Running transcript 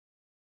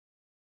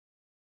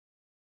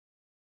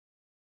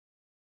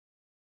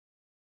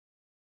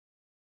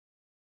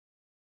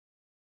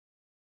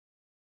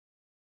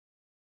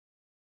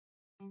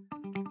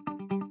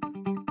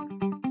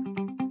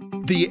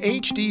The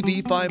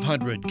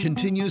HDV500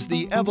 continues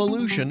the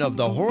evolution of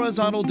the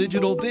horizontal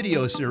digital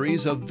video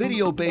series of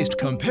video-based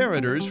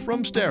comparators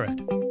from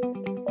Starrett.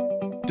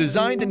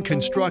 Designed and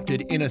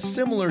constructed in a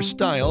similar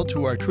style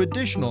to our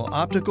traditional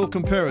optical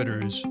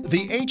comparators,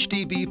 the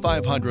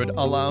HDV500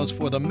 allows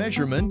for the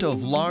measurement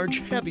of large,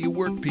 heavy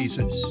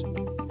workpieces.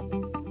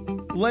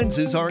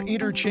 Lenses are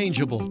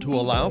interchangeable to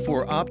allow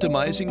for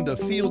optimizing the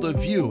field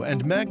of view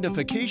and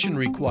magnification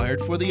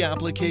required for the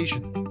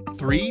application.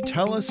 3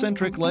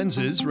 telecentric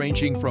lenses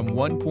ranging from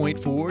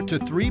 1.4 to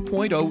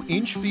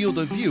 3.0-inch field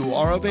of view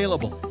are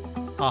available.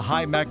 A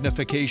high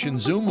magnification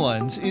zoom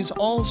lens is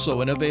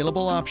also an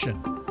available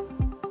option.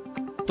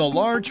 The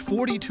large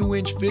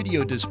 42-inch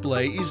video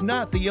display is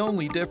not the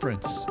only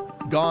difference.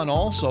 Gone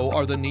also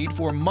are the need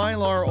for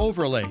Mylar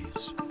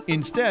overlays.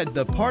 Instead,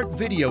 the part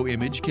video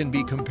image can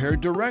be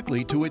compared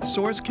directly to its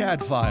source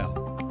CAD file.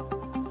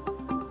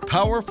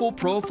 Powerful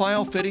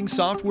profile fitting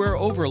software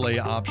overlay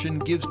option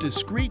gives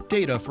discrete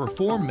data for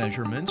form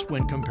measurements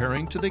when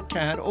comparing to the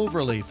CAD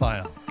overlay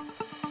file.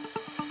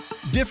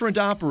 Different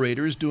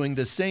operators doing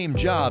the same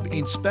job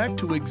inspect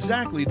to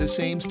exactly the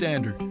same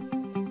standard.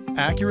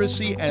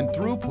 Accuracy and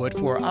throughput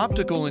for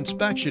optical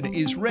inspection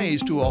is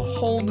raised to a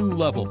whole new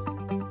level.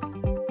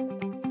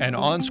 An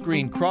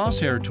on-screen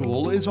crosshair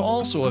tool is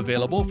also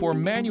available for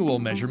manual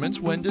measurements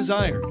when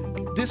desired.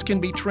 This can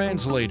be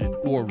translated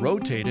or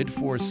rotated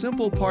for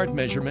simple part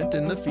measurement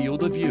in the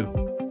field of view.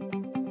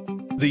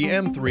 The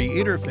M3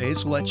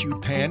 interface lets you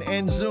pan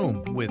and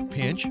zoom with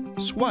pinch,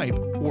 swipe,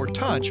 or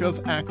touch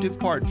of active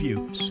part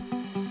views.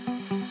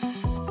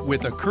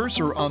 With a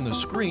cursor on the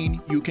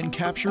screen, you can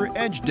capture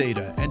edge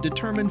data and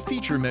determine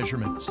feature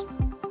measurements.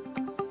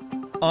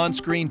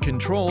 On-screen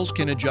controls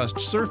can adjust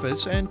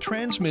surface and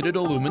transmitted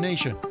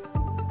illumination.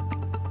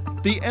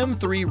 The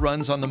M3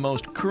 runs on the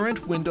most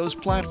current Windows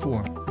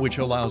platform, which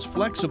allows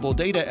flexible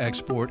data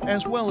export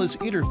as well as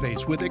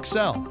interface with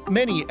Excel,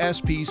 many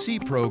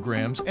SPC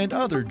programs, and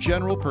other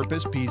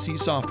general-purpose PC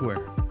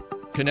software.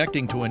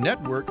 Connecting to a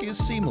network is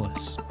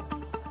seamless.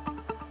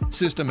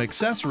 System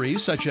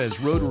accessories such as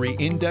rotary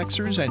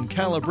indexers and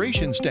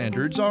calibration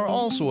standards are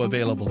also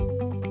available.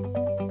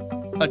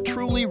 A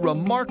truly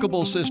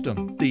remarkable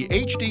system, the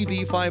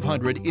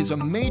HDV500 is a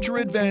major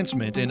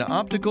advancement in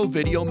optical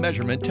video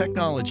measurement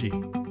technology.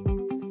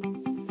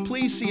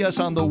 Please see us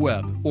on the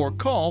web or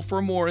call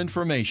for more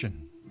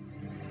information.